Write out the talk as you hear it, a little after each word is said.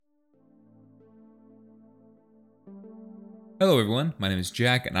Hello everyone, my name is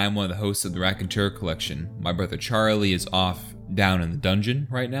Jack and I'm one of the hosts of the Raconteur Collection. My brother Charlie is off down in the dungeon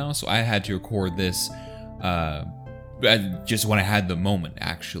right now, so I had to record this just when I had the moment,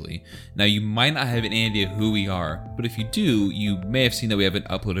 actually. Now you might not have any idea who we are, but if you do, you may have seen that we haven't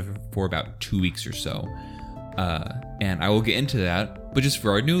uploaded for about 2 weeks or so. And I will get into that, but just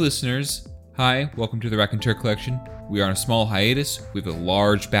for our new listeners, hi, welcome to the Raconteur Collection. We are on a small hiatus. We have a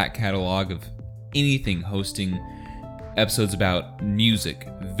large back catalog of anything hosting episodes about music,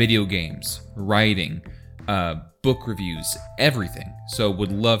 video games, writing, book reviews, everything. So would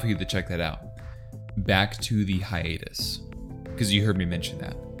love for you to check that out. Back to the hiatus, because you heard me mention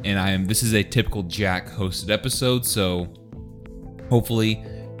that. And this is a typical Jack hosted episode, so hopefully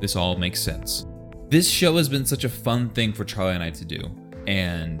this all makes sense. This show has been such a fun thing for Charlie and I to do.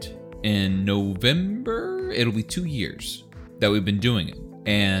 And in November, it'll be 2 years that we've been doing it.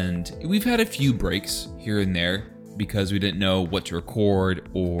 And we've had a few breaks here and there, because we didn't know what to record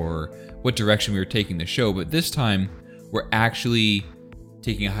or what direction we were taking the show. But this time, we're actually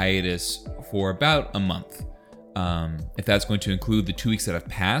taking a hiatus for about a month. If that's going to include the 2 weeks that have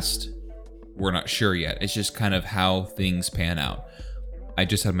passed, we're not sure yet. It's just kind of how things pan out. I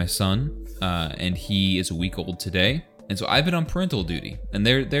just had my son, and he is a week old today. And so I've been on parental duty. And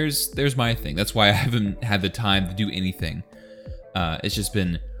there's my thing. That's why I haven't had the time to do anything. It's just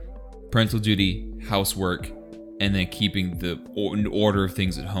been parental duty, housework, and then keeping the order of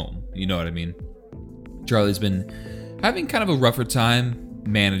things at home. You know what I mean? Charlie's been having kind of a rougher time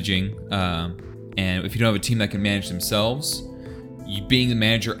managing. And if you don't have a team that can manage themselves, being the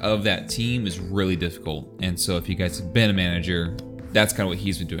manager of that team is really difficult. And so if you guys have been a manager, that's kind of what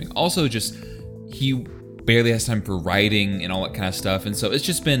he's been doing. Also, just he barely has time for writing and all that kind of stuff. And so it's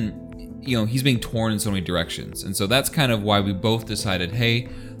just been, he's being torn in so many directions. And so that's kind of why we both decided, hey,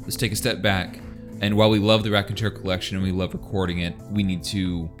 let's take a step back. And while we love the Raconteur Collection and we love recording it, we need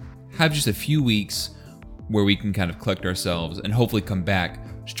to have just a few weeks where we can kind of collect ourselves and hopefully come back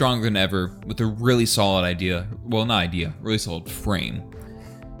stronger than ever with a really solid really solid frame.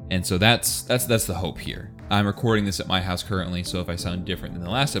 And so that's the hope here. I'm recording this at my house currently, so if I sound different than the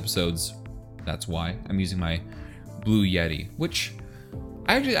last episodes, that's why. I'm using my Blue Yeti, which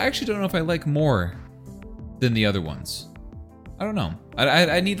I actually don't know if I like more than the other ones. I don't know.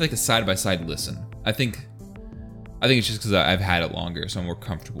 I need like a side-by-side listen. I think it's just because I've had it longer, so I'm more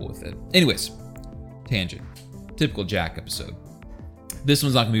comfortable with it. Anyways, tangent. Typical Jack episode. This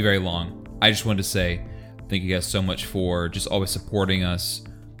one's not going to be very long. I just wanted to say thank you guys so much for just always supporting us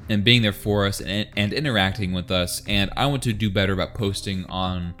and being there for us and interacting with us. And I want to do better about posting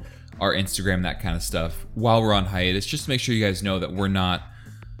on our Instagram, that kind of stuff, while we're on hiatus, just to make sure you guys know that we're not,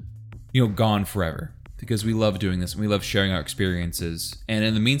 gone forever. Because we love doing this and we love sharing our experiences. And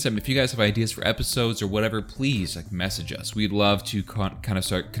in the meantime, if you guys have ideas for episodes or whatever, please message us. We'd love to kind of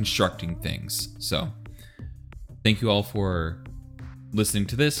start constructing things. So thank you all for listening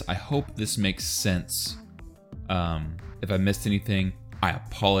to this. I hope this makes sense. If I missed anything, I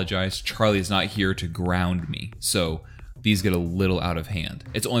apologize. Charlie is not here to ground me, so these get a little out of hand.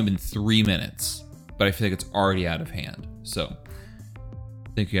 It's only been 3 minutes, but I feel like it's already out of hand. So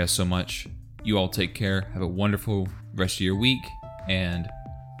thank you guys so much. You all take care. Have a wonderful rest of your week, and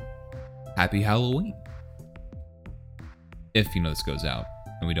happy Halloween. If this goes out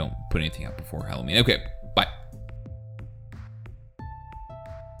and we don't put anything out before Halloween. Okay.